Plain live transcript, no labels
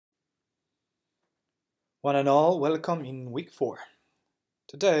One and all, welcome in week 4.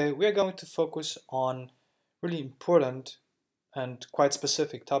 Today we are going to focus on really important and quite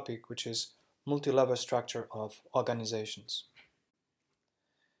specific topic, which is multi-level structure of organizations.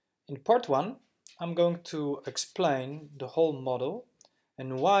 In part 1, I'm going to explain the whole model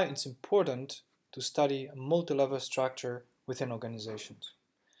and why it's important to study a multi-level structure within organizations.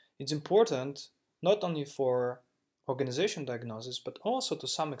 It's important not only for organization diagnosis, but also to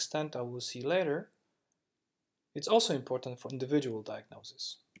some extent, I will see later, it's also important for individual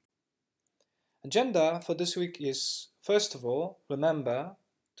diagnosis. Agenda for this week is, first of all, remember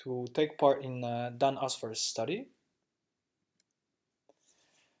to take part in Dan Asfar's study.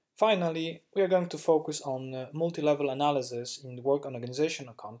 Finally, we are going to focus on multi-level analysis in the work and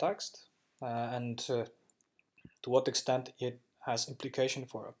organizational context and to what extent it has implication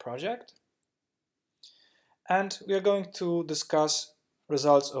for a project. And we are going to discuss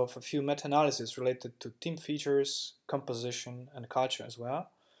results of a few meta-analyses related to team features, composition, and culture as well,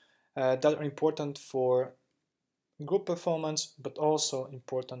 that are important for group performance, but also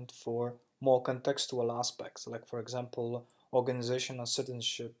important for more contextual aspects, like, for example, organizational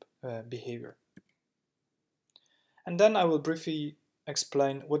citizenship behavior. And then I will briefly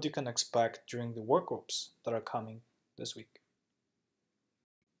explain what you can expect during the work groups that are coming this week.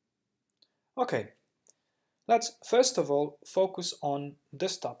 Okay. Let's first of all focus on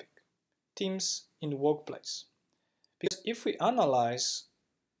this topic, teams in the workplace. Because if we analyze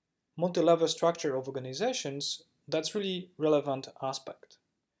multi-level structure of organizations, that's really relevant aspect.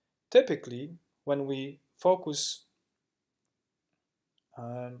 Typically, when we focus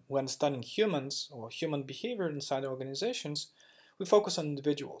when studying humans or human behavior inside organizations, we focus on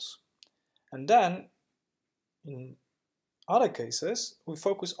individuals. And then, in other cases, we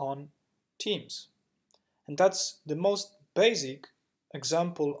focus on teams. And that's the most basic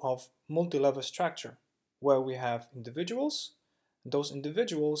example of multi-level structure, where we have individuals, and those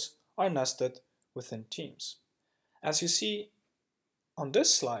individuals are nested within teams. As you see on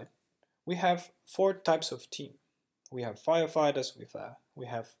this slide, we have 4 types of team. We have firefighters, we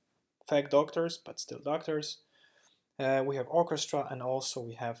have fake doctors, but still doctors. We have orchestra, and also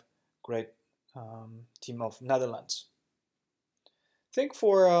we have great team of Netherlands. Think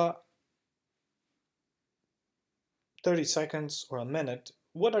for 30 seconds or a minute,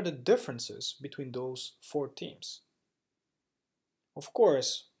 what are the differences between those 4 teams? Of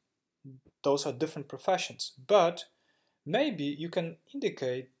course, those are different professions, but maybe you can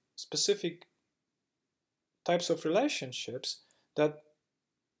indicate specific types of relationships that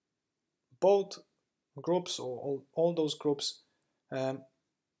both groups or all those groups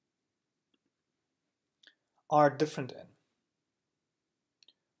are different in.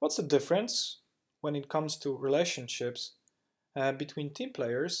 What's the difference when it comes to relationships between team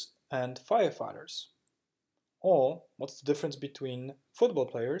players and firefighters? Or what's the difference between football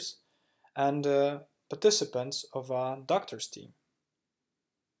players and participants of a doctor's team?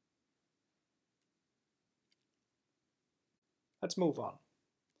 Let's move on.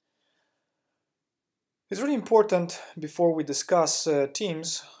 It's really important before we discuss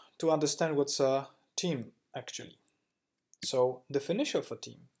teams to understand what's a team actually. So, definition of a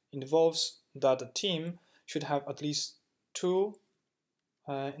team involves that a team should have at least 2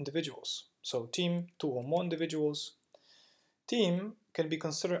 individuals. So team, 2 or more individuals. Team can be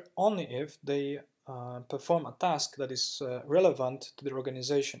considered only if they perform a task that is relevant to their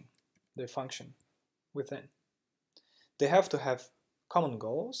organization, their function within. They have to have common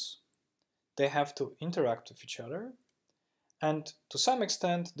goals, they have to interact with each other, and to some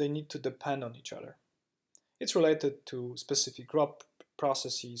extent they need to depend on each other. It's related to specific group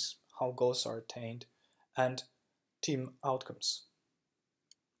processes, how goals are attained, and team outcomes.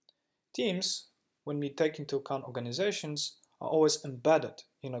 Teams, when we take into account organizations, are always embedded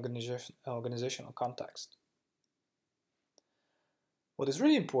in organizational context. What is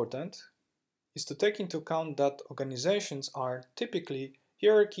really important is to take into account that organizations are typically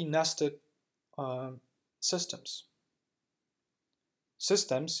hierarchy-nested systems.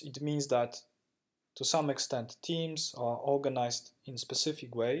 Systems, it means that to some extent teams are organized in a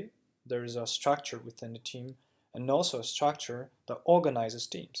specific way. There is a structure within the team and also a structure that organizes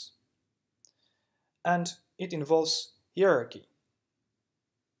teams. And it involves hierarchy,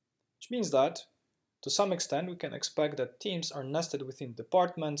 which means that to some extent we can expect that teams are nested within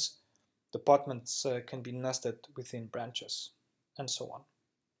departments, departments can be nested within branches, and so on.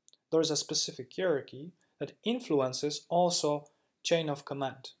 There is a specific hierarchy that influences also chain of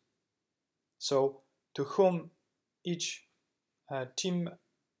command. So to whom each team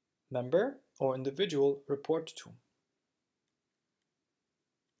member or individual report to.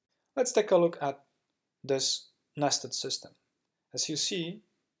 Let's take a look at this nested system. As you see,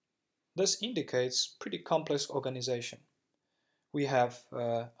 this indicates pretty complex organization. We have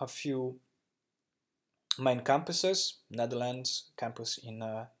a few main campuses, Netherlands, campus in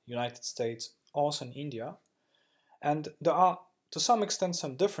United States, also in India, and there are to some extent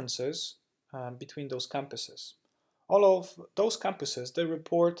some differences between those campuses. All of those campuses, they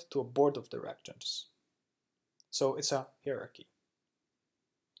report to a board of directors. So it's a hierarchy.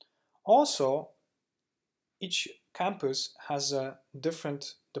 Also, each campus has a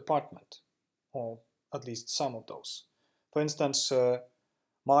different department, or at least some of those. For instance,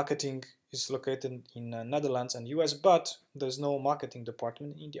 marketing is located in Netherlands and US, but there's no marketing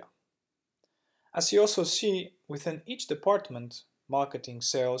department in India. As you also see, within each department, marketing,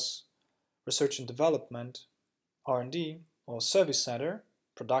 sales, research and development, R&D, or service center,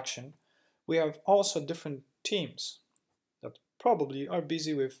 production, we have also different teams that probably are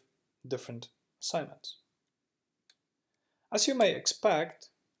busy with different assignments. As you may expect,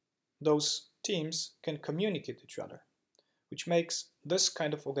 those teams can communicate with each other, which makes this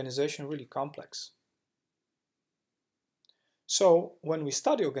kind of organization really complex. So, when we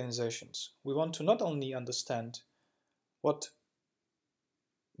study organizations, we want to not only understand what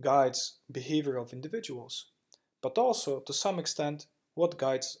guides behavior of individuals, but also, to some extent, what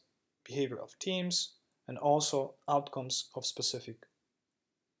guides behavior of teams and also outcomes of specific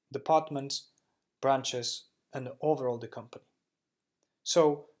departments, branches, and overall the company.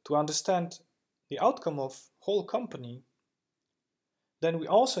 So, to understand the outcome of whole company, then we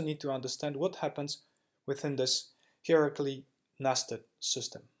also need to understand what happens within this hierarchically nested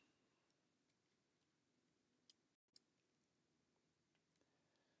system.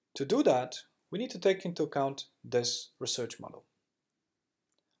 To do that, we need to take into account this research model.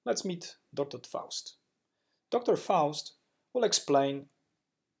 Let's meet Dr. Faust. Dr. Faust will explain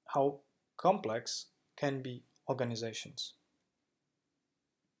how complex can be organizations.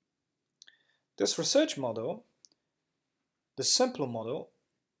 This research model, the simple model,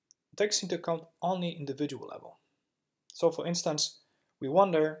 takes into account only individual level. So for instance, we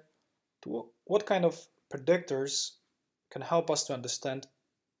wonder what kind of predictors can help us to understand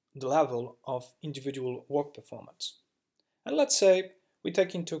the level of individual work performance. And let's say we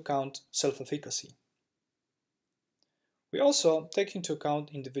take into account self-efficacy. We also take into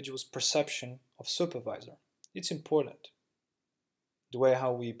account individuals' perception of supervisor. It's important. The way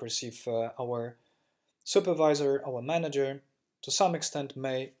how we perceive our supervisor, our manager, to some extent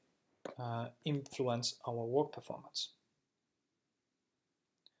may influence our work performance.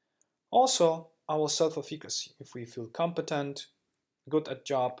 Also, our self-efficacy. If we feel competent, good at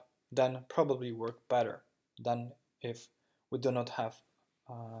job, then probably work better than if we do not have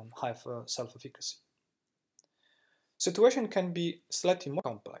high self-efficacy. Situation can be slightly more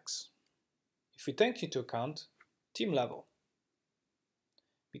complex if we take into account team level,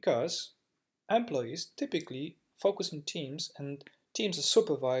 because employees typically focus on teams and teams are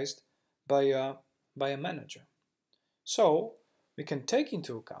supervised by a manager. So we can take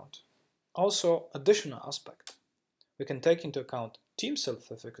into account also additional aspect. We can take into account team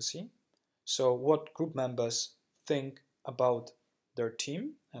self-efficacy, so what group members think about their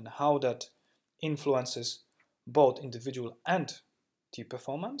team and how that influences both individual and team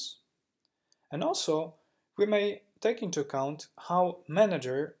performance. And also we may take into account how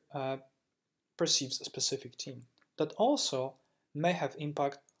manager perceives a specific team. That also may have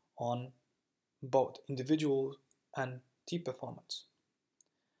impact on both individual and team performance.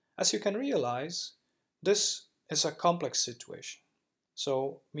 As you can realize, this is a complex situation.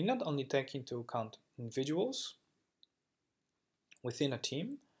 So we not only take into account individuals within a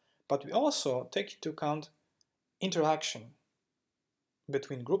team, but we also take into account interaction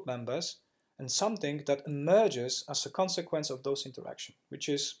between group members and something that emerges as a consequence of those interactions, which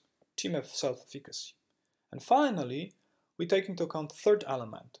is team of self-efficacy. And finally, we take into account third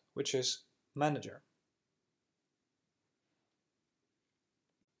element, which is manager.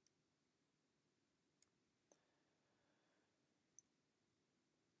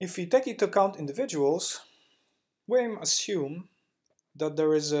 If we take into account individuals, we assume that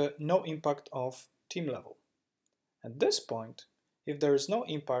there is no impact of team level. At this point, if there is no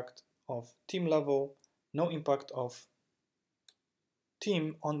impact of team level, no impact of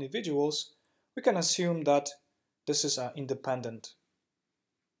team on individuals, we can assume that this is an independent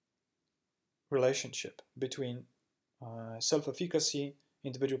relationship between self-efficacy,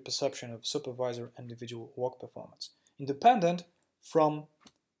 individual perception of supervisor, and individual work performance. Independent from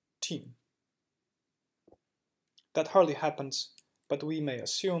team. That hardly happens, but we may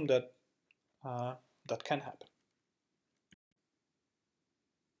assume that that can happen.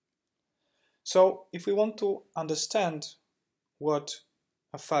 So if we want to understand what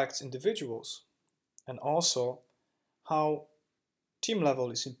affects individuals and also how team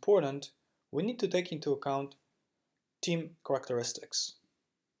level is important, we need to take into account team characteristics.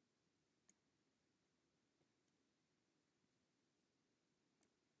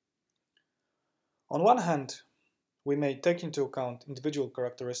 On one hand, we may take into account individual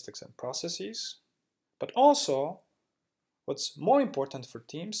characteristics and processes, but also what's more important for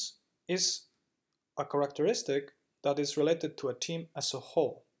teams is a characteristic that is related to a team as a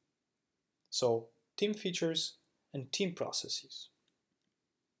whole. So team features and team processes.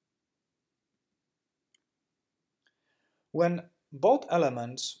 When both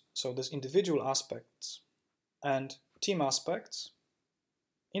elements, so these individual aspects and team aspects,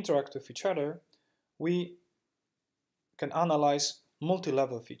 interact with each other, we can analyze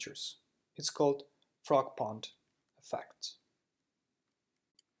multi-level features. It's called frog pond effect.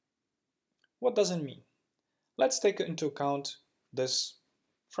 What does it mean? Let's take into account this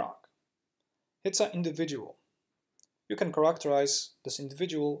frog. It's an individual. You can characterize this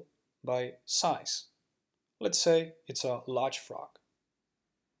individual by size. Let's say it's a large frog.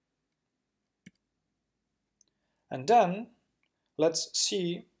 And then let's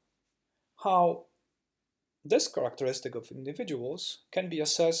see how this characteristic of individuals can be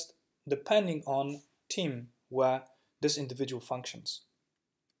assessed depending on team where this individual functions.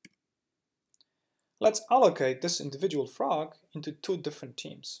 Let's allocate this individual frog into two different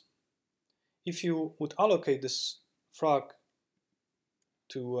teams. If you would allocate this frog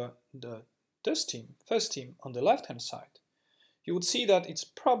to this team, first team on the left-hand side, you would see that it's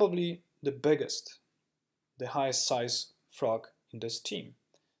probably the biggest, the highest size frog in this team.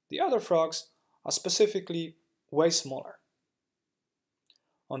 The other frogs are specifically way smaller.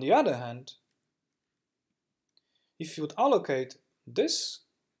 On the other hand, if you would allocate this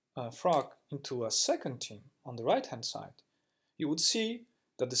frog into a second team on the right-hand side, you would see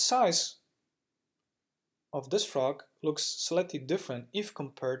that the size of this frog looks slightly different if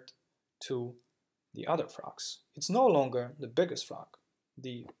compared to the other frogs. It's no longer the biggest frog.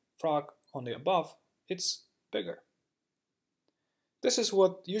 The frog on the above, it's bigger. This is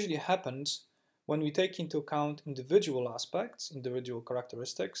what usually happens when we take into account individual aspects, individual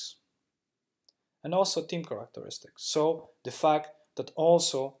characteristics, and also team characteristics. So the fact that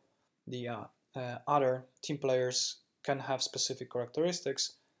also the other team players can have specific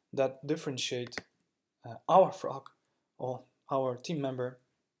characteristics that differentiate our frog or our team member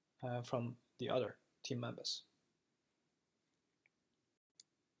from the other team members.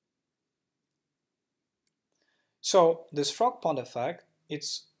 So this frog pond effect,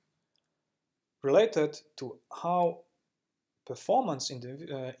 it's related to how performance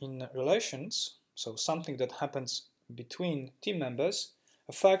in relations, so something that happens between team members,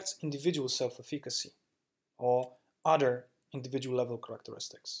 affects individual self-efficacy or other individual level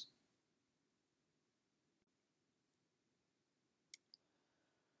characteristics.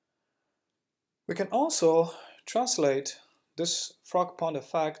 We can also translate this frog pond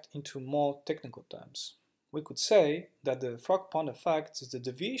effect into more technical terms. We could say that the frog pond effect is the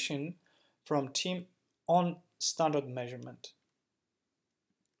deviation from team on standard measurement.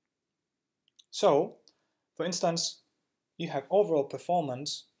 So, for instance, you have overall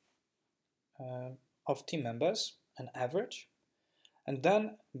performance of team members, an average, and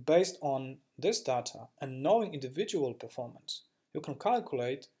then based on this data and knowing individual performance, you can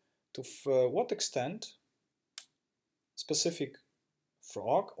calculate to what extent specific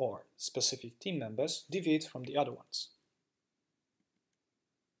frog or specific team members deviate from the other ones.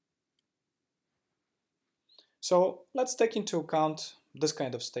 So let's take into account this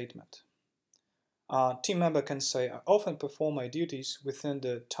kind of statement. A team member can say, I often perform my duties within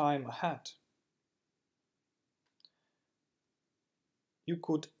the time ahead. You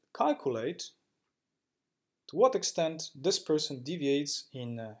could calculate to what extent this person deviates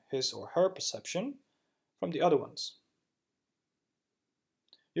in his or her perception from the other ones.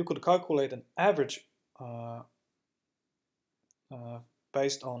 You could calculate an average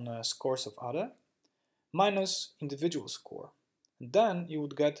based on scores of other minus individual score. And then you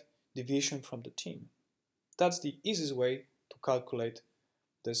would get deviation from the team. That's the easiest way to calculate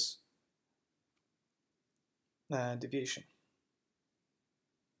this deviation.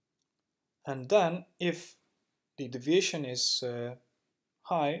 And then if the deviation is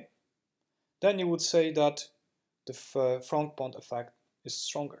high, then you would say that the frog pond effect is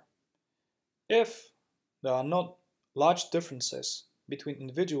stronger. If there are not large differences between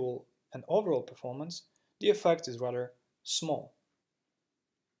individual and overall performance, the effect is rather small.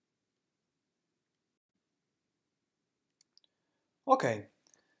 Okay,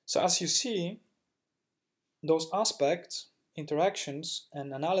 So as you see, those aspects, interactions,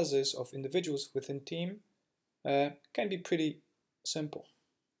 and analysis of individuals within team can be pretty simple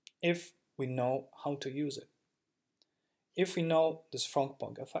if we know how to use it, if we know the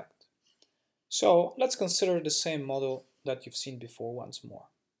Strong-Pong effect. So let's consider the same model that you've seen before once more.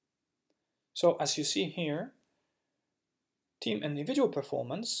 So as you see here, team and individual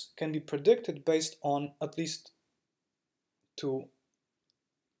performance can be predicted based on at least two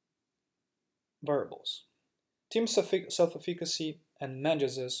variables: team self-efficacy and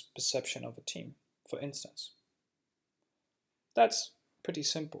managers' perception of a team, for instance. That's pretty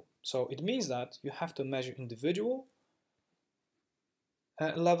simple. So it means that you have to measure individual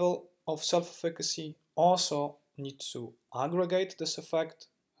level of self-efficacy, also need to aggregate this effect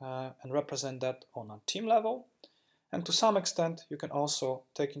and represent that on a team level. And to some extent, you can also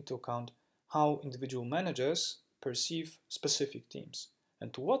take into account how individual managers perceive specific teams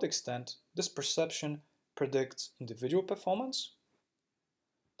and to what extent this perception predicts individual performance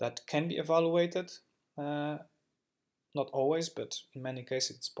that can be evaluated, not always, but in many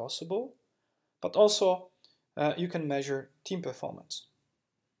cases it's possible, but also you can measure team performance.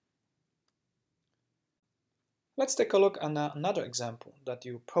 Let's take a look at another example that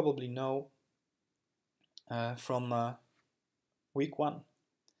you probably know from week 1.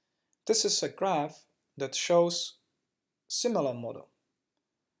 This is a graph that shows similar model.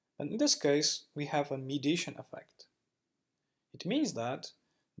 And in this case, we have a mediation effect. It means that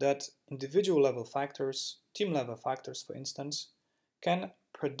individual level factors, team level factors, for instance, can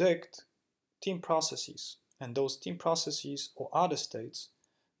predict team processes, and those team processes or other states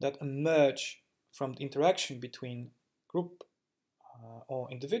that emerge from the interaction between group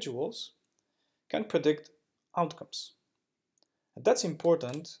or individuals can predict outcomes. And that's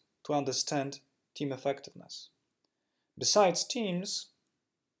important to understand team effectiveness. Besides teams,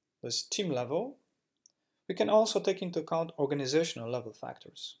 this team level, we can also take into account organizational level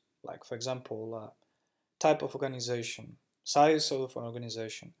factors, like for example, type of organization, size of an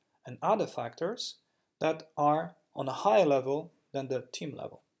organization, and other factors that are on a higher level than the team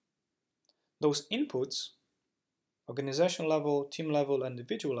level. Those inputs, organizational level, team level, and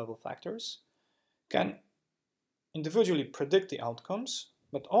individual level factors, can individually predict the outcomes,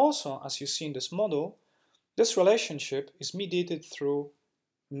 but also, as you see in this model, this relationship is mediated through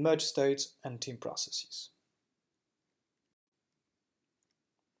merge states and team processes.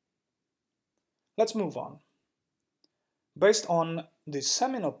 Let's move on. Based on the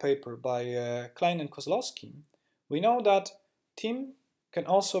seminal paper by Klein and Kozlowski, we know that team can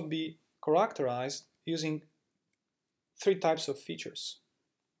also be characterized using 3 types of features: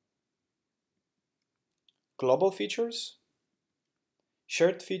 global features,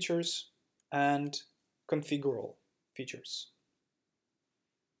 shared features, and configurable features.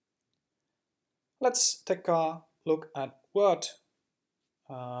 Let's take a look at what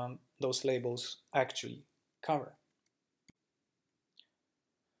those labels actually cover.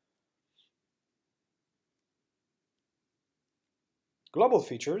 Global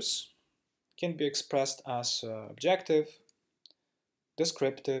features can be expressed as objective,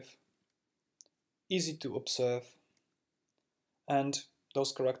 descriptive, easy to observe, and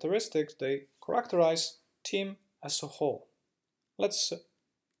those characteristics, they characterize team as a whole. Let's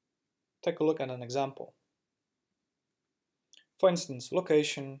take a look at an example. For instance,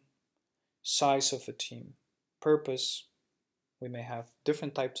 location, size of a team, purpose. We may have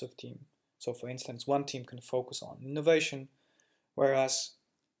different types of team. So for instance, one team can focus on innovation, whereas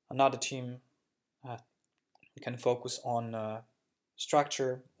another team can focus on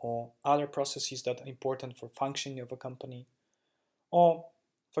structure or other processes that are important for functioning of a company. Or,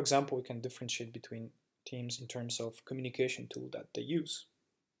 for example, we can differentiate between teams in terms of communication tool that they use.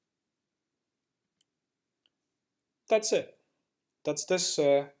 That's it. That's this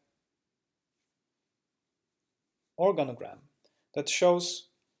organogram that shows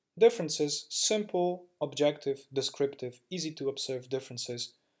differences, simple, objective, descriptive, easy to observe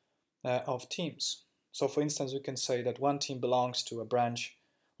differences of teams. So for instance, we can say that one team belongs to a branch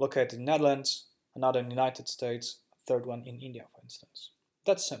located in Netherlands, another in the United States, a third one in India, for instance.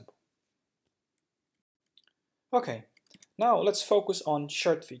 That's simple. Okay, now let's focus on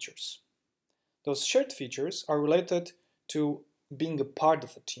shared features. Those shared features are related to being a part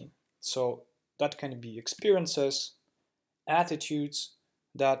of a team. So that can be experiences, attitudes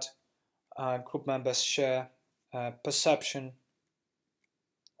that group members share, perception,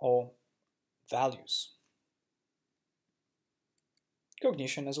 or values.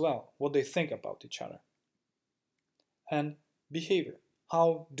 Cognition as well, what they think about each other. And behavior,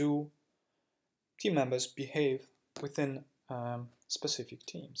 how do team members behave within specific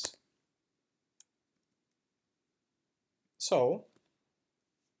teams. So,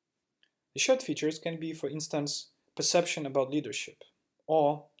 the shared features can be, for instance, perception about leadership,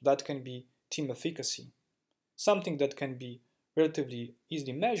 or that can be team efficacy, something that can be relatively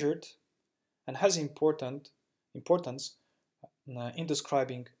easily measured and has importance in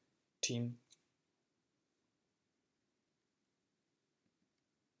describing team.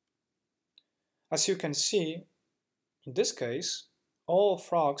 As you can see, in this case, all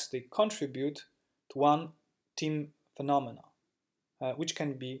frogs, they contribute to one team phenomena, which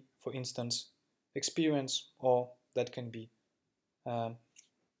can be, for instance, experience, or that can be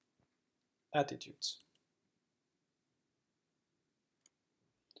attitudes.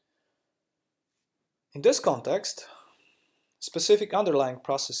 In this context, specific underlying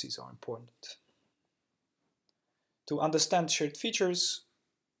processes are important. To understand shared features,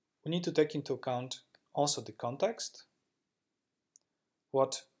 we need to take into account also the context,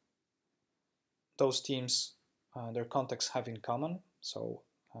 what those teams, their contexts have in common, so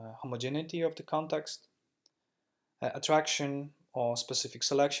homogeneity of the context, attraction or specific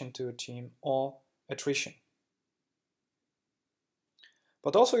selection to a team, or attrition.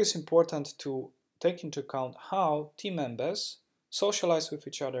 But also it's important to take into account how team members socialize with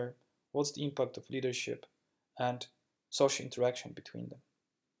each other, what's the impact of leadership and social interaction between them.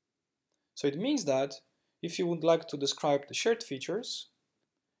 So it means that if you would like to describe the shared features,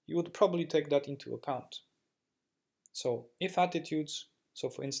 you would probably take that into account. So if attitudes, so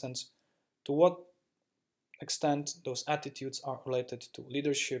for instance, to what extent those attitudes are related to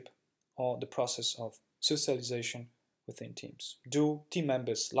leadership or the process of socialization within teams. Do team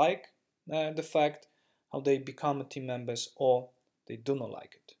members like the fact how they become team members, or they do not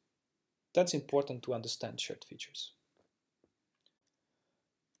like it? That's important to understand shared features.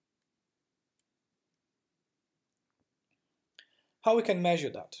 How we can measure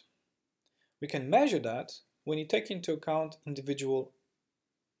that? We can measure that when you take into account individual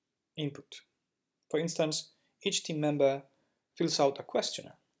input. For instance, each team member fills out a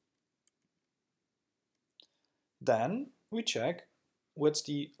questionnaire. Then we check what's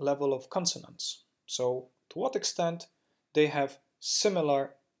the level of consonance. So to what extent they have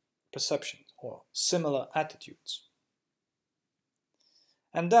similar perceptions or similar attitudes.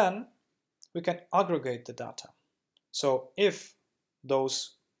 And then we can aggregate the data. So if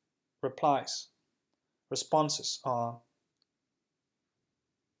those responses are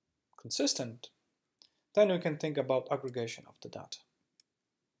consistent, then we can think about aggregation of the data.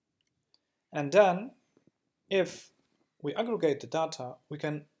 And then, if we aggregate the data, we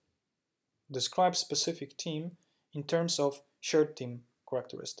can describe specific team in terms of shared team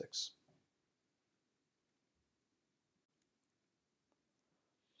characteristics.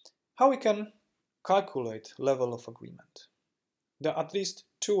 How we can calculate level of agreement? There are at least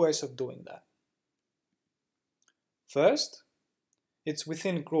two ways of doing that. First, it's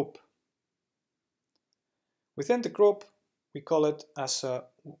within group. Within the group, we call it as a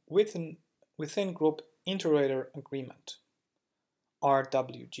within group inter-rater agreement,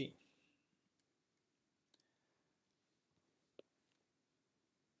 RWG.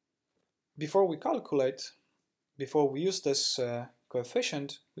 Before we use this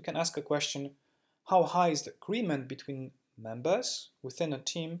coefficient, we can ask a question: how high is the agreement between members within a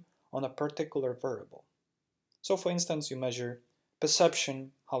team on a particular variable? So for instance, you measure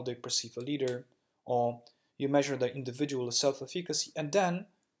perception, how they perceive a leader, or you measure the individual self-efficacy, and then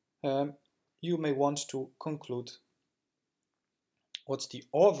you may want to conclude what's the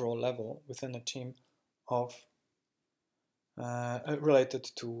overall level within a team of related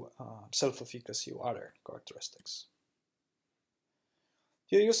to self-efficacy or other characteristics.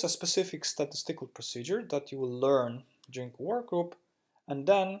 You use a specific statistical procedure that you will learn during a workgroup, and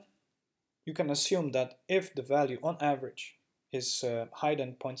then you can assume that if the value on average is higher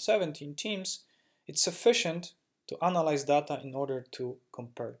than 0.70 in teams, it's sufficient to analyze data in order to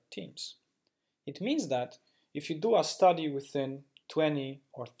compare teams. It means that if you do a study within 20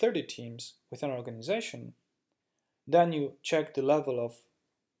 or 30 teams within an organization, then you check the level of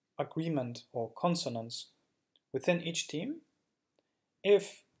agreement or consonance within each team.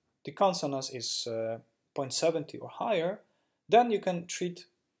 If the consonance is 0.70 or higher, then you can treat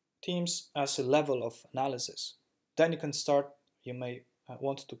teams as a level of analysis. Then you may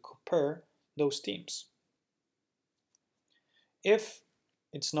want to compare those teams. If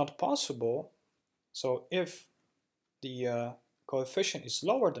it's not possible, so if the coefficient is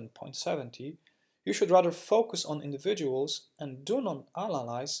lower than 0.70, you should rather focus on individuals and do not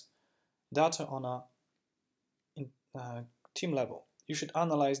analyze data on a team level. You should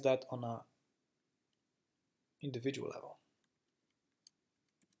analyze that on an individual level.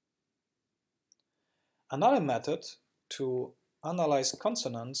 Another method to analyze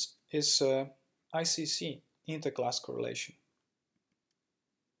consonants is ICC, interclass correlation.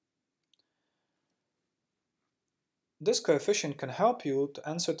 This coefficient can help you to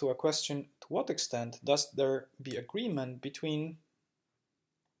answer to a question, to what extent does there be agreement between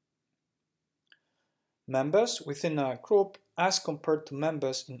members within a group as compared to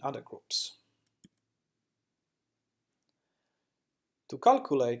members in other groups. To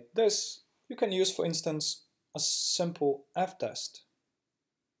calculate this, you can use, for instance, a simple f-test.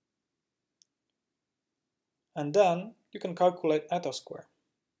 And then you can calculate eta square.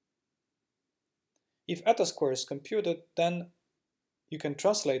 If eta square is computed, then you can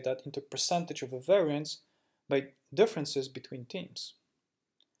translate that into percentage of a variance by differences between teams.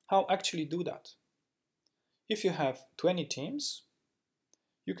 How actually do that? If you have 20 teams,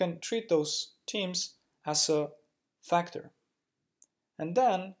 you can treat those teams as a factor and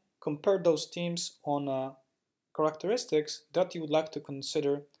then compare those teams on characteristics that you would like to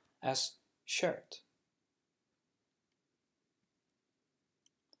consider as shared.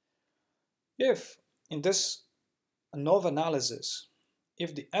 If in this ANOVA analysis,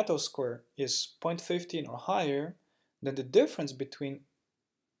 if the eta square is 0.15 or higher, then the difference between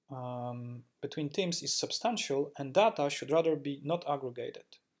teams is substantial and data should rather be not aggregated.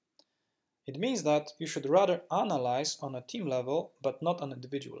 It means that you should rather analyze on a team level but not on an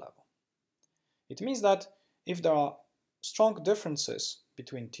individual level. It means that if there are strong differences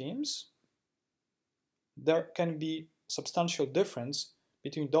between teams, there can be substantial difference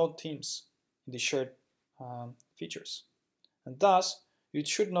between those teams in the shared features. And thus, you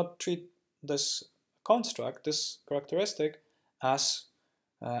should not treat this construct, this characteristic, as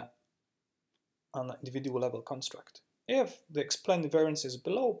an individual level construct. If the explained variance is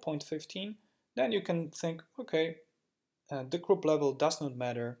below 0.15, then you can think, okay, the group level does not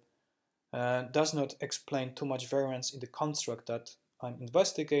matter, does not explain too much variance in the construct that I'm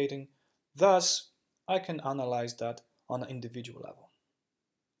investigating, thus I can analyze that on an individual level.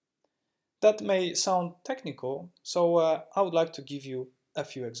 That may sound technical, so I would like to give you a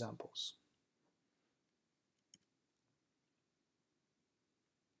few examples.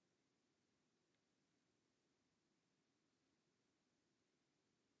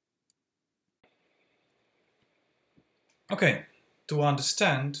 Okay, to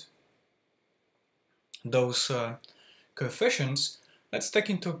understand those coefficients, let's take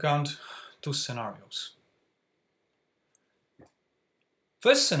into account two scenarios.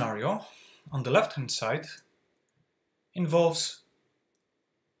 First scenario, on the left-hand side, involves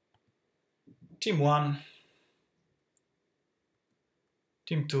team 1,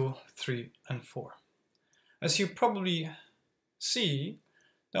 team 2, 3, and 4. As you probably see,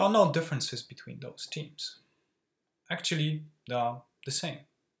 there are no differences between those teams. Actually, they are the same.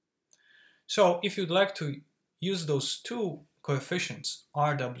 So if you'd like to use those two coefficients,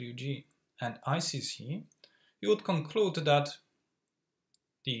 RWG and ICC, you would conclude that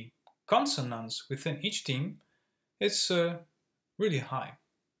the consonance within each team is really high.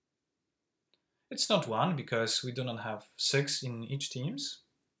 It's not 1 because we do not have 6 in each teams,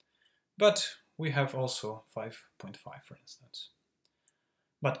 but we have also 5.5 for instance.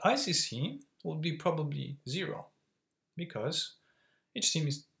 But ICC would be probably 0 because each team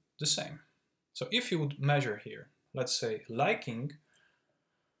is the same. So if you would measure here, let's say liking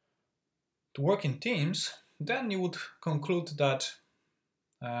to work in teams, then you would conclude that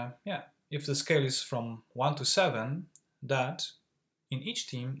if the scale is from 1 to 7, that in each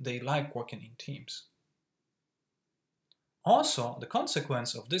team they like working in teams. Also, the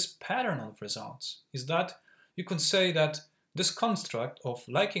consequence of this pattern of results is that you could say that this construct of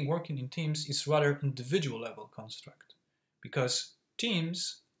liking working in teams is rather individual level construct, because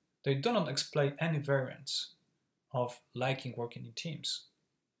teams, they do not explain any variance of liking working in teams.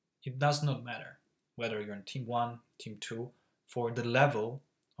 It does not matter whether you're in team 1, team 2, for the level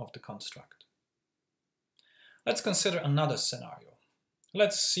of the construct. Let's consider another scenario.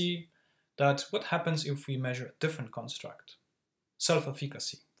 Let's see that what happens if we measure a different construct,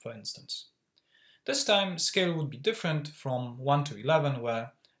 self-efficacy, for instance. This time scale would be different from 1 to 11,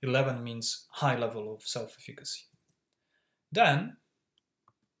 where 11 means high level of self-efficacy. Then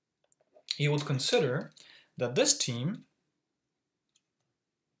you would consider that this team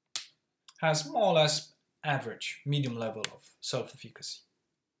has more or less average, medium level of self-efficacy.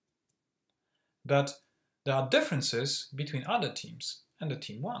 But there are differences between other teams and the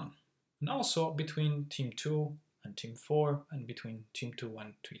team 1, and also between team 2 and team 4, and between team 2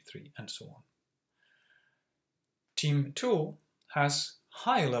 and team 3, and so on. Team 2 has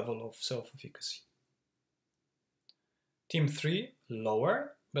high level of self-efficacy. Team 3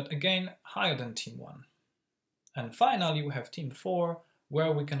 lower, but again higher than team 1. And finally, we have team 4,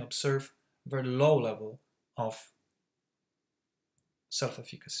 where we can observe very low level of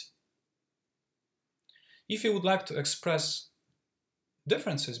self-efficacy. If you would like to express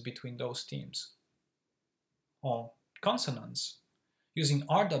differences between those teams or consonants using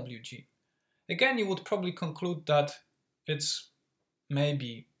RWG, again, you would probably conclude that it's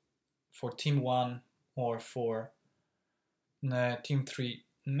maybe for team 1 or for team 3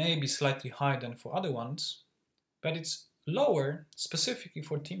 maybe slightly higher than for other ones, but it's lower specifically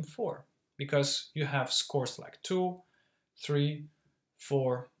for team 4 because you have scores like 2, 3,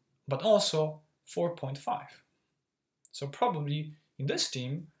 4, but also 4.5. So probably in this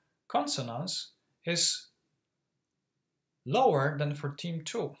team, consonance is lower than for team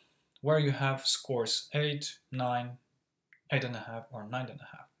 2, where you have scores 8, 9, 8.5 or 9.5.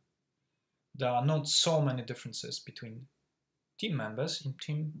 There are not so many differences between team members in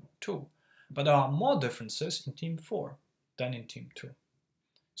team 2, but there are more differences in team 4 than in team 2.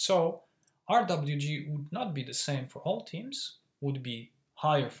 So RWG would not be the same for all teams, would be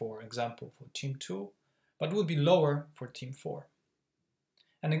higher, for example, for team 2, but would be lower for team 4.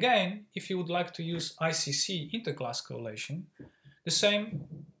 And again, if you would like to use ICC interclass correlation, the same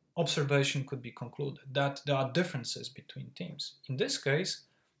observation could be concluded, that there are differences between teams. In this case,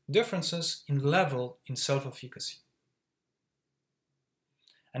 differences in level in self-efficacy.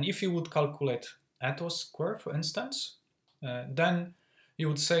 And if you would calculate ethos square, for instance, then you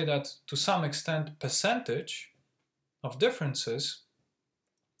would say that to some extent percentage of differences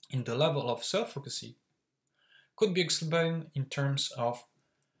in the level of self-efficacy could be explained in terms of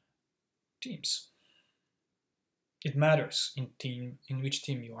teams. It matters in which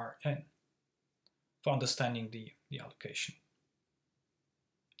team you are in for understanding the allocation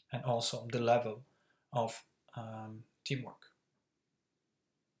and also the level of teamwork.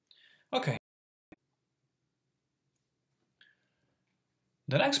 Okay.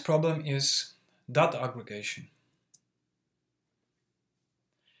 The next problem is data aggregation.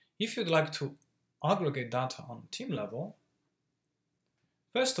 If you'd like to aggregate data on team level,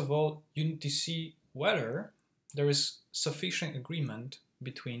 first of all, you need to see whether there is sufficient agreement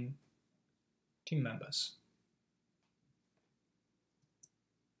between team members.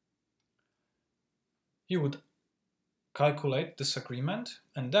 You would calculate this agreement,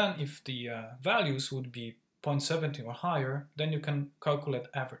 and then if the values would be 0.70 or higher, then you can calculate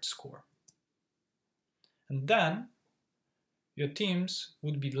average score. And then your teams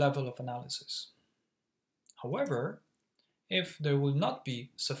would be level of analysis. However, if there will not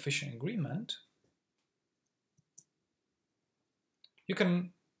be sufficient agreement, you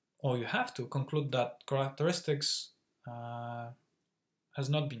can, or you have to, conclude that characteristics has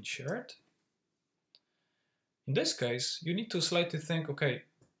not been shared. In this case, you need to slightly think, okay,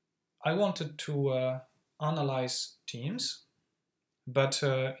 I wanted to analyze teams, but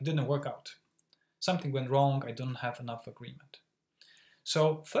it didn't work out. Something went wrong, I don't have enough agreement.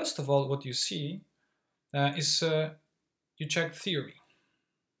 So first of all, what you see is you check theory,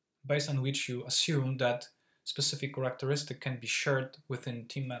 based on which you assume that specific characteristic can be shared within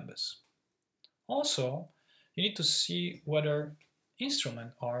team members. Also, you need to see whether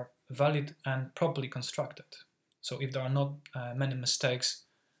instruments are valid and properly constructed. So if there are not many mistakes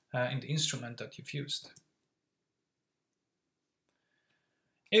in the instrument that you've used.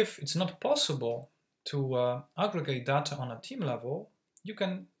 If it's not possible to aggregate data on a team level, you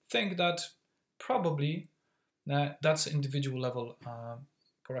can think that probably that's individual level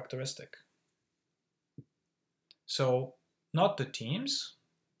characteristic. So not the teams,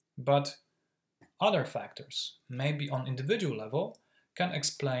 but other factors, maybe on individual level, can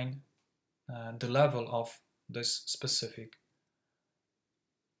explain the level of this specific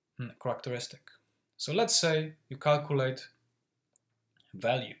characteristic. So let's say you calculate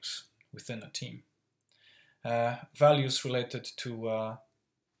values within a team. Values related to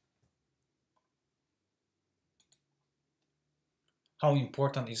how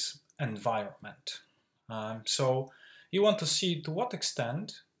important is environment. So you want to see to what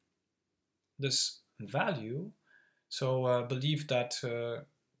extent this value, so believe that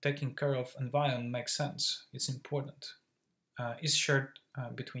taking care of environment makes sense, it's important, is shared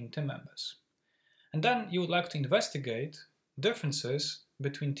between team members. And then you would like to investigate differences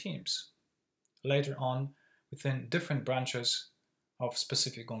between teams later on within different branches of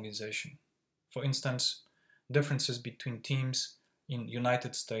specific organization. For instance, differences between teams in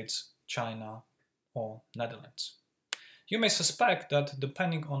United States, China, or Netherlands. You may suspect that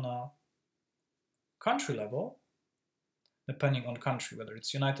depending on a country level, depending on country, whether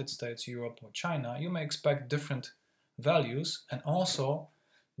it's United States, Europe, or China, you may expect different values and also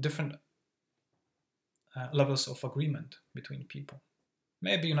different levels of agreement between people.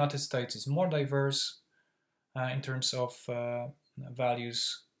 Maybe United States is more diverse in terms of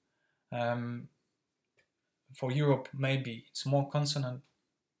values. For Europe, maybe it's more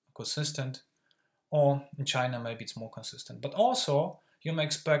consistent, or in China, maybe it's more consistent. But also, you may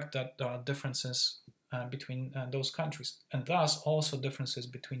expect that there are differences between those countries, and thus also differences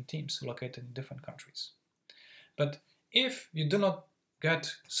between teams located in different countries. But if you do not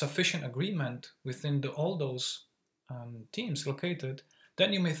get sufficient agreement within all those teams located,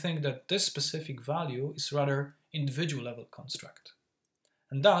 then you may think that this specific value is rather individual level construct.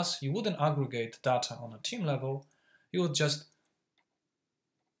 And thus, you wouldn't aggregate data on a team level, you would just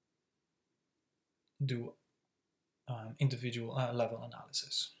do individual level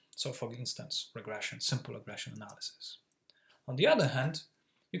analysis. So for instance, simple regression analysis. On the other hand,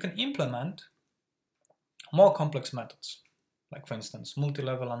 you can implement more complex methods, like for instance,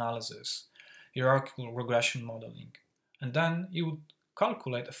 multi-level analysis, hierarchical regression modeling, and then you would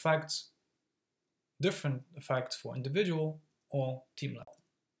calculate different effects for individual or team level.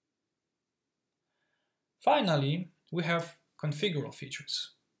 Finally, we have configural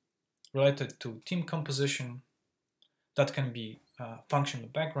features related to team composition that can be functional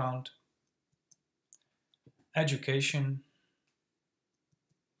background, education,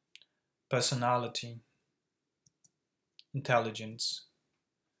 personality, intelligence,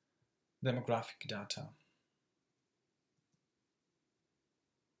 demographic data.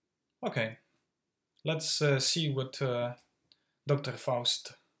 Okay, let's see what Dr.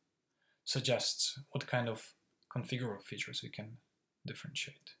 Faust suggests, what kind of configural features we can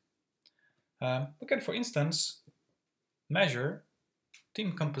differentiate. We can, for instance, measure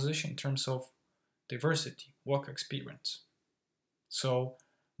team composition in terms of diversity, work experience. So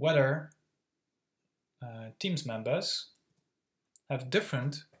whether teams members have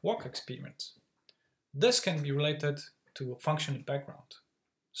different work experience. This can be related to a functional background.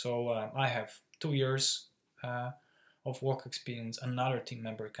 So I have 2 years of work experience, another team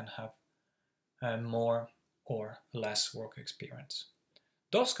member can have more or less work experience.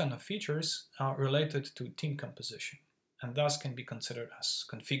 Those kind of features are related to team composition and thus can be considered as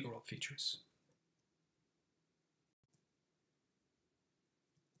configural features.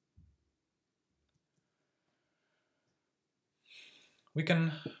 We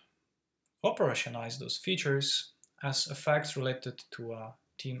can operationalize those features as effects related to a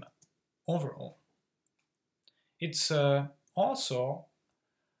team overall. It's also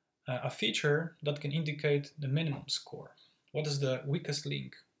a feature that can indicate the minimum score. What is the weakest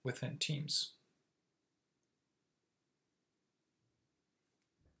link within teams?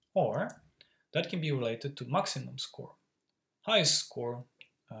 Or that can be related to maximum score, highest score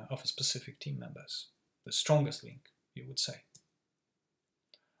of a specific team members, the strongest link, you would say.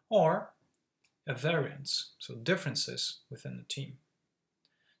 Or a variance, so differences within the team.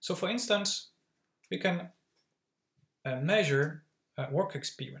 So for instance, we can measure work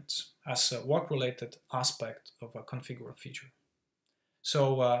experience as a work-related aspect of a configural feature.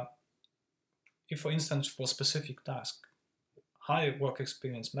 So if for instance for a specific task, high work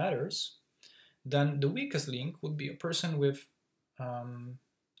experience matters, then the weakest link would be a person with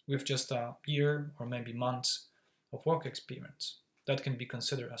just a year or maybe months of work experience. That can be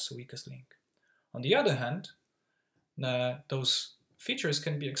considered as the weakest link. On the other hand, those features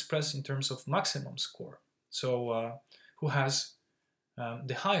can be expressed in terms of maximum score. So who has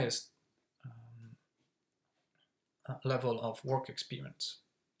the highest level of work experience.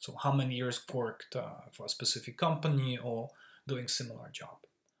 So how many years worked for a specific company or doing similar job.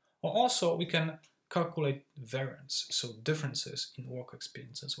 Or also we can calculate variance, so differences in work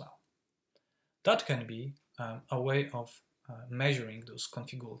experience as well. That can be a way of measuring those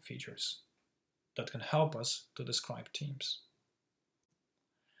configurable features that can help us to describe teams.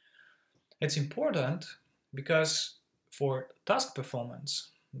 It's important because for task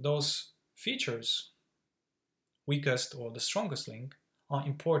performance, those features, weakest or the strongest link, are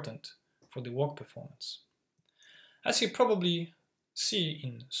important for the work performance. As you probably see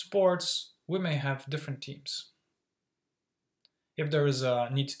in sports, we may have different teams. If there is a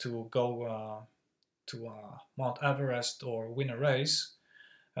need to go to Mount Everest or win a race,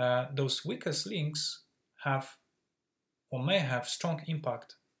 those weakest links have or may have strong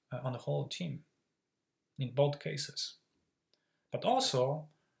impact on the whole team in both cases. But also,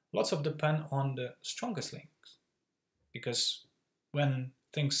 lots of depend on the strongest links, because when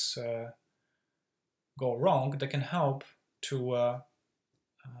things go wrong, they can help to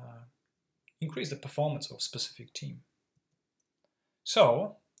increase the performance of a specific team.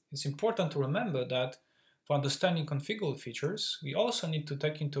 So, it's important to remember that for understanding configurable features, we also need to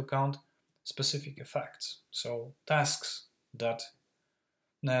take into account specific effects, so tasks that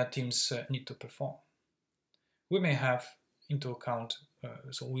teams need to perform. We may have into account,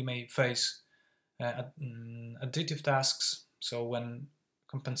 so we may face additive tasks, so when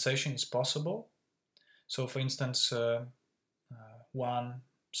compensation is possible. So for instance, one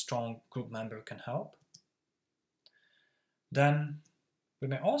strong group member can help. Then we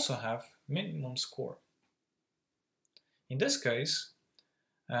may also have minimum score. In this case,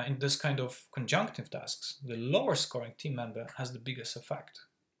 in this kind of conjunctive tasks, the lower scoring team member has the biggest effect.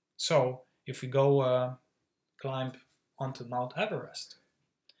 So if we go climb onto Mount Everest,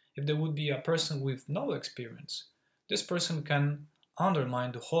 if there would be a person with no experience, this person can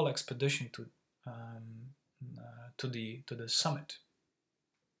undermine the whole expedition to the summit.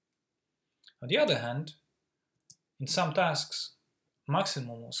 On the other hand, in some tasks,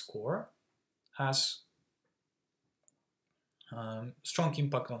 maximum score has strong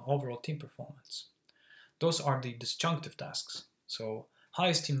impact on overall team performance. Those are the disjunctive tasks. So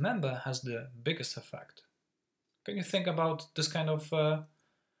highest team member has the biggest effect. Can you think about this kind of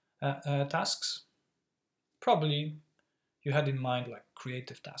tasks? Probably you had in mind like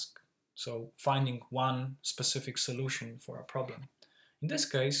creative task. So finding one specific solution for a problem. In this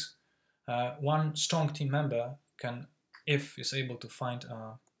case, one strong team member can, if is able to find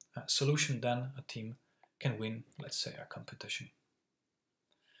a solution, then a team can win, let's say, a competition.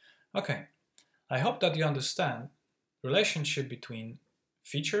 Okay, I hope that you understand the relationship between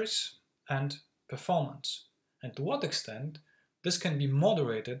features and performance, and to what extent this can be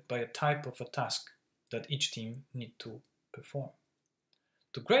moderated by a type of a task that each team need to perform.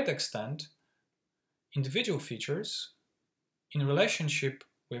 To a great extent, individual features in relationship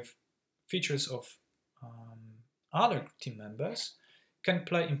with features of other team members can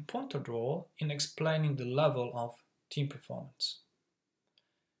play an important role in explaining the level of team performance.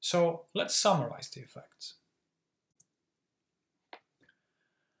 So let's summarize the effects.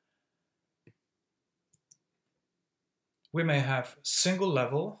 We may have single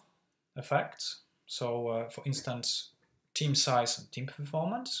level effects, so for instance, team size and team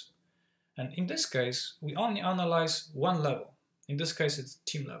performance. And in this case, we only analyze one level. In this case, it's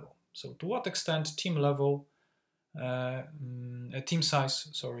team level. So to what extent team level, team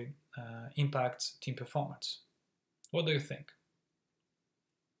size, impacts team performance? What do you think?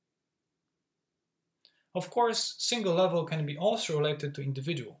 Of course, single level can be also related to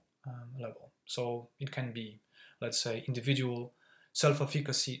individual level. So it can be, let's say, individual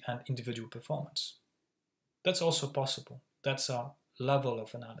self-efficacy and individual performance. That's also possible. That's a level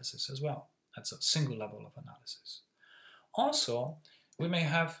of analysis as well. That's a single level of analysis. Also, we may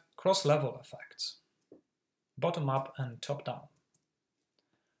have cross-level effects, bottom-up and top-down.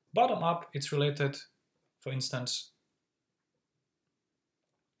 Bottom-up, it's related, for instance,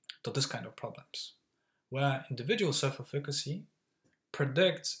 to this kind of problems, where individual self-efficacy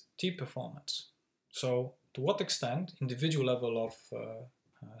predicts team performance. So, to what extent individual level of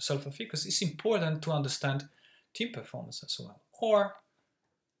self-efficacy is important to understand team performance as well. Or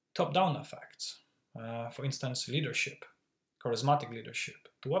top-down effects, for instance, leadership, charismatic leadership.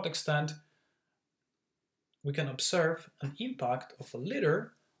 To what extent we can observe an impact of a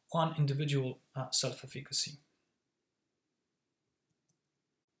leader on individual self-efficacy.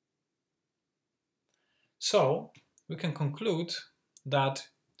 So we can conclude that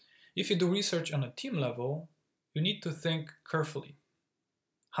if you do research on a team level, you need to think carefully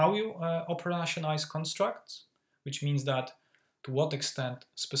how you operationalize constructs, which means that to what extent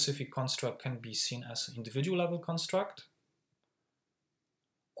specific construct can be seen as an individual level construct,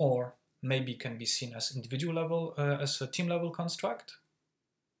 or maybe can be seen as individual level, as a team level construct,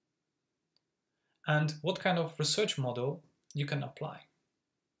 and what kind of research model you can apply.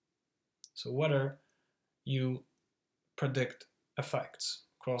 So whether you predict effects,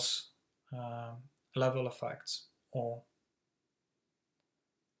 cross level effects, or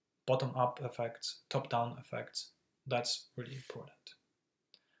bottom-up effects, top-down effects, that's really important.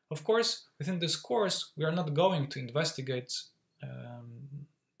 Of course, within this course, we are not going to investigate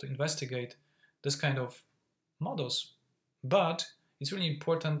this kind of models, but it's really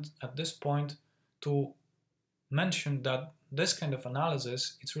important at this point to mention that this kind of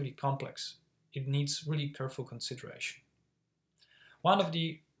analysis is really complex. It needs really careful consideration. One of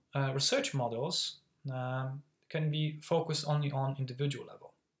the research models can be focused only on individual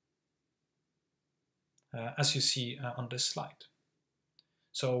level, as you see on this slide.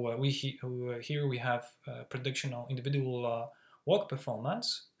 So here we have prediction of individual work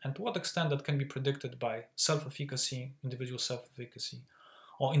performance, and to what extent that can be predicted by self-efficacy, individual self-efficacy,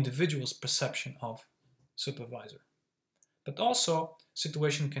 or individual's perception of supervisor. but also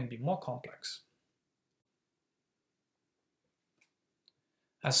situation can be more complex.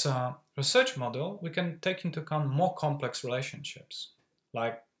 As a research model, we can take into account more complex relationships,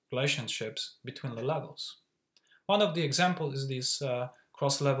 like relationships between the levels. One of the examples is this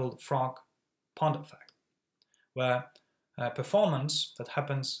cross-level frog pond effect, where performance that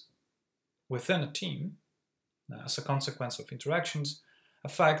happens within a team as a consequence of interactions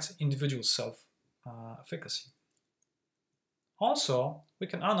affects individual self-efficacy. Also, we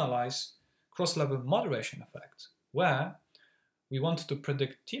can analyze cross-level moderation effects, where we want to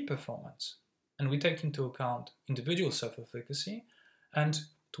predict team performance, and we take into account individual self-efficacy and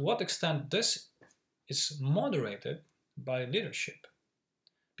to what extent this is moderated by leadership.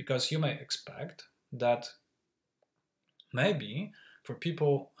 Because you may expect that maybe for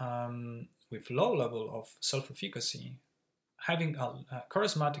people with low level of self-efficacy, having a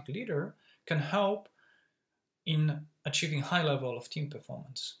charismatic leader can help in achieving high level of team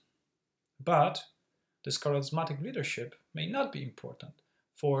performance. But this charismatic leadership may not be important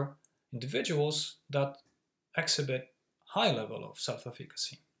for individuals that exhibit high level of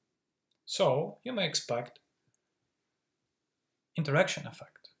self-efficacy. So you may expect interaction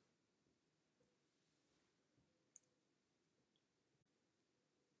effect.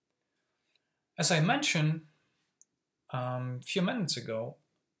 As I mentioned a few minutes ago,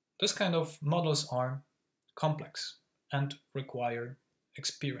 this kind of models are complex and require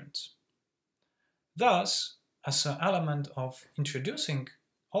experience. Thus, as an element of introducing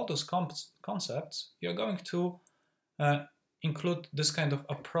all those concepts, you're going to include this kind of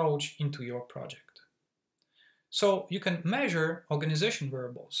approach into your project. So you can measure organization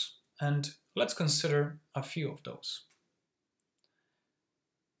variables, and let's consider a few of those.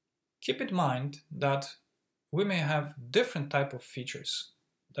 Keep in mind that we may have different type of features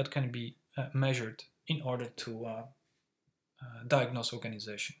that can be measured in order to diagnose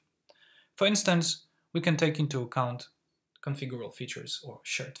organization. For instance, we can take into account configurable features or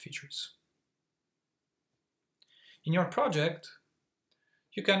shared features. In your project,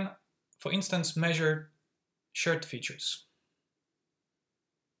 you can, for instance, measure shared features,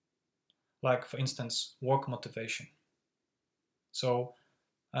 like, for instance, work motivation. So,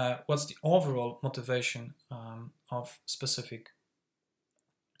 what's the overall motivation of specific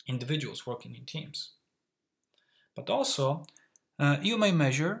individuals working in teams? But also, you may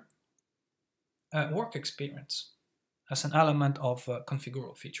measure work experience as an element of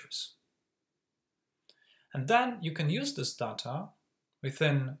configurable features. And then you can use this data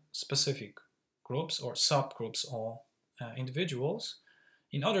within specific groups or subgroups or individuals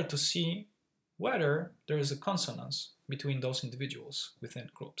in order to see whether there is a consonance between those individuals within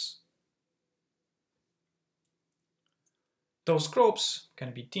groups. Those groups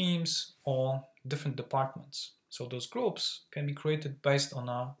can be teams or different departments. So those groups can be created based on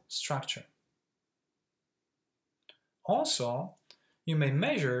a structure. Also, you may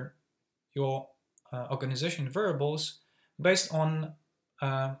measure your organization variables based on,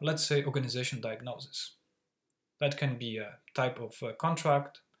 let's say, organization diagnosis. That can be a type of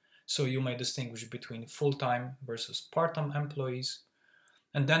contract, so you may distinguish between full-time versus part-time employees,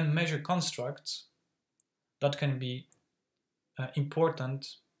 and then measure constructs that can be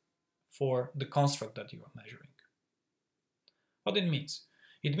important for the construct that you are measuring. What it means?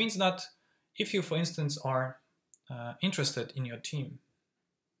 It means that if you, for instance, are interested in your team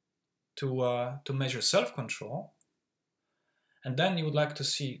to measure self-control, and then you would like to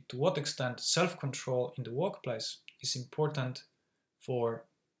see to what extent self-control in the workplace is important for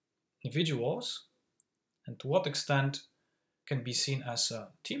individuals, and to what extent can be seen as a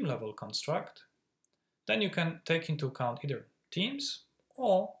team-level construct, then you can take into account either teams,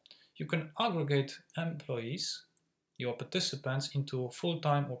 or you can aggregate employees, your participants, into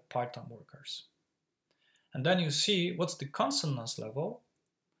full-time or part-time workers. And then you see what's the consonance level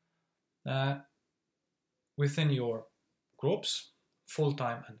within your groups,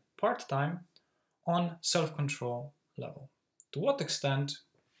 full-time and part-time, on self-control level. To what extent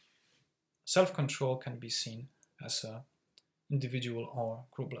self-control can be seen as an individual or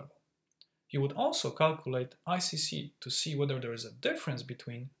group level. You would also calculate ICC to see whether there is a difference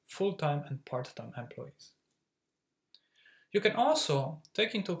between full-time and part-time employees. You can also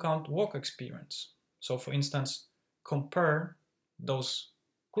take into account work experience. So, for instance, compare those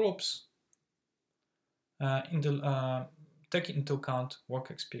groups taking into account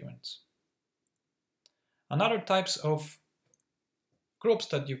work experience. Another types of groups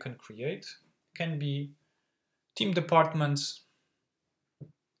that you can create can be team departments.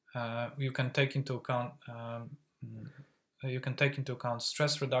 You can take into account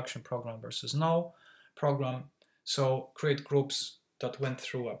stress reduction program versus no program. So create groups that went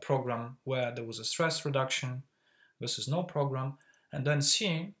through a program where there was a stress reduction versus no program, and then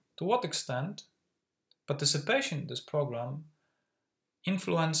see to what extent participation in this program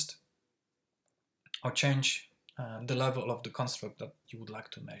influenced or changed the level of the construct that you would like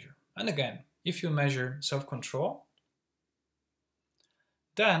to measure. And again, if you measure self-control,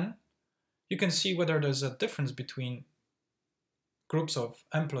 then you can see whether there's a difference between groups of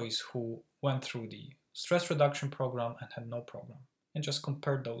employees who went through the stress reduction program and had no program, and just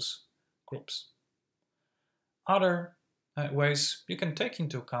compare those groups. Other ways you can take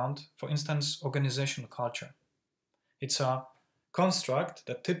into account, for instance, organizational culture. It's a construct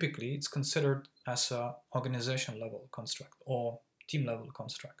that typically it's considered as an organization level construct or team level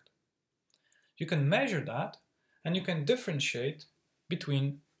construct. You can measure that and you can differentiate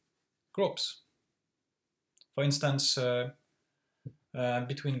between groups. For instance,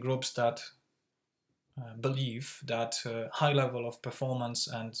 between groups that believe that high level of performance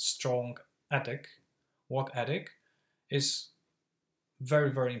and strong work ethic is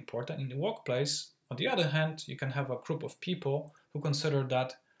very, very important in the workplace. On the other hand, you can have a group of people who consider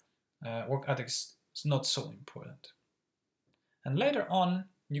that work ethics is not so important. And later on,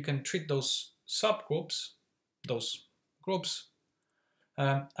 you can treat those subgroups, those groups,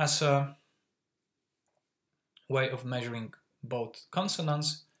 as a way of measuring both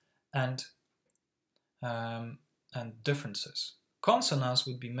consonance and differences. Consonance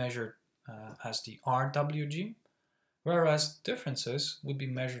would be measured as the RWG, whereas differences would be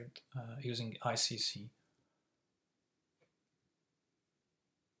measured using ICC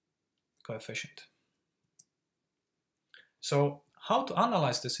coefficient. So how to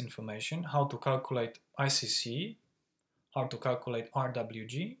analyze this information, how to calculate ICC, how to calculate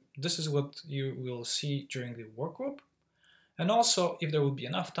RWG, this is what you will see during the workgroup. And also, if there will be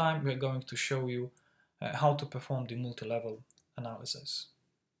enough time, we're going to show you how to perform the multi-level analysis.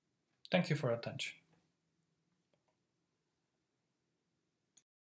 Thank you for your attention.